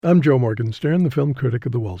I'm Joe Morgenstern, the film critic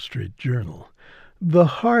of the Wall Street Journal. The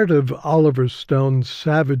heart of Oliver Stone's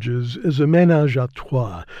Savages is a ménage à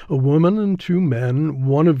trois, a woman and two men,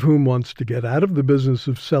 one of whom wants to get out of the business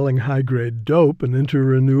of selling high-grade dope and into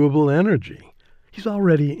renewable energy. He's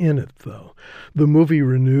already in it, though. The movie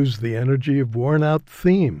renews the energy of worn-out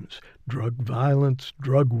themes: drug violence,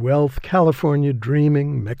 drug wealth, California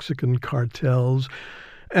dreaming, Mexican cartels,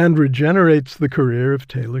 and regenerates the career of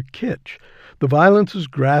Taylor Kitsch. The violence is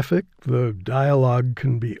graphic, the dialogue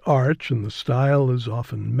can be arch, and the style is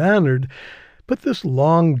often mannered, but this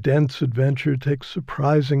long, dense adventure takes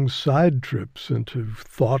surprising side trips into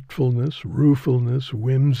thoughtfulness, ruefulness,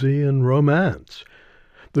 whimsy, and romance.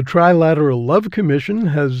 The Trilateral Love Commission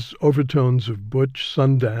has overtones of Butch,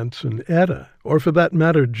 Sundance, and Etta, or for that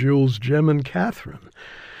matter, Jules, Jem, and Catherine.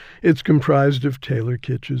 It's comprised of Taylor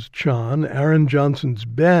Kitsch's Chon, Aaron Johnson's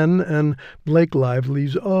Ben, and Blake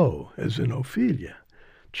Lively's O, as in Ophelia.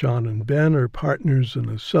 Chon and Ben are partners in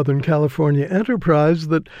a Southern California enterprise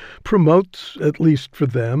that promotes, at least for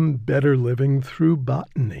them, better living through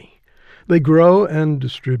botany. They grow and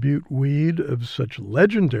distribute weed of such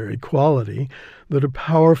legendary quality that a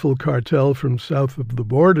powerful cartel from south of the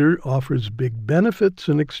border offers big benefits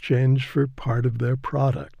in exchange for part of their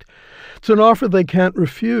product. It's an offer they can't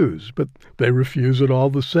refuse, but they refuse it all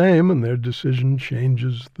the same, and their decision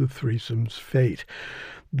changes the threesome's fate.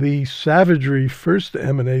 The savagery first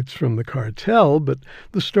emanates from the cartel, but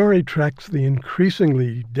the story tracks the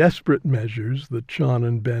increasingly desperate measures that Chon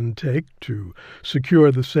and Ben take to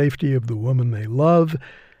secure the safety of the woman they love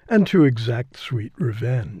and to exact sweet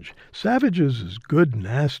revenge. Savages is good,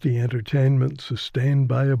 nasty entertainment sustained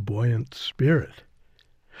by a buoyant spirit.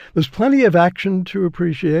 There's plenty of action to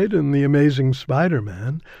appreciate in The Amazing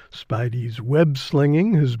Spider-Man. Spidey's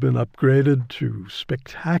web-slinging has been upgraded to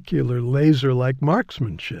spectacular laser-like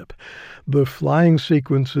marksmanship. The flying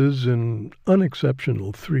sequences in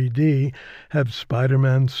unexceptional 3D have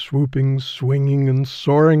Spider-Man swooping, swinging, and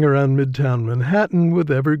soaring around Midtown Manhattan with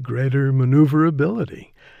ever greater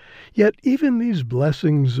maneuverability. Yet even these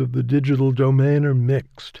blessings of the digital domain are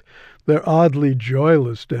mixed. They're oddly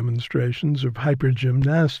joyless demonstrations of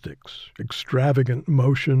hypergymnastics, extravagant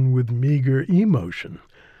motion with meager emotion.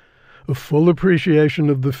 A full appreciation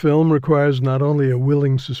of the film requires not only a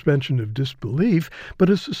willing suspension of disbelief, but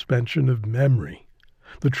a suspension of memory.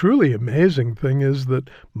 The truly amazing thing is that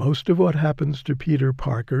most of what happens to Peter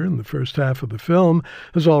Parker in the first half of the film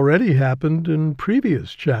has already happened in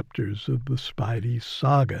previous chapters of the Spidey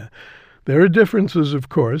saga. There are differences, of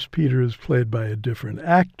course. Peter is played by a different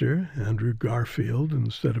actor, Andrew Garfield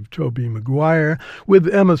instead of Tobey Maguire,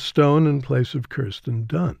 with Emma Stone in place of Kirsten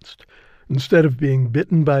Dunst. Instead of being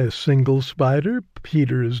bitten by a single spider,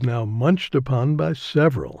 Peter is now munched upon by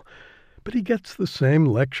several. But he gets the same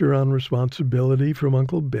lecture on responsibility from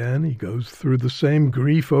Uncle Ben. He goes through the same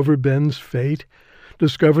grief over Ben's fate,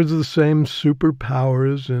 discovers the same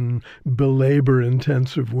superpowers in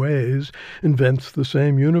belabor-intensive ways, invents the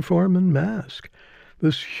same uniform and mask.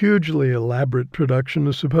 This hugely elaborate production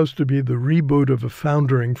is supposed to be the reboot of a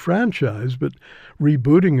foundering franchise, but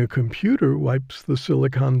rebooting a computer wipes the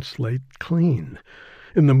silicon slate clean.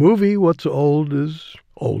 In the movie, what's old is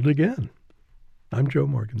old again. I'm Joe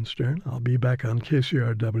Morgenstern. I'll be back on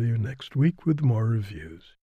KCRW next week with more reviews.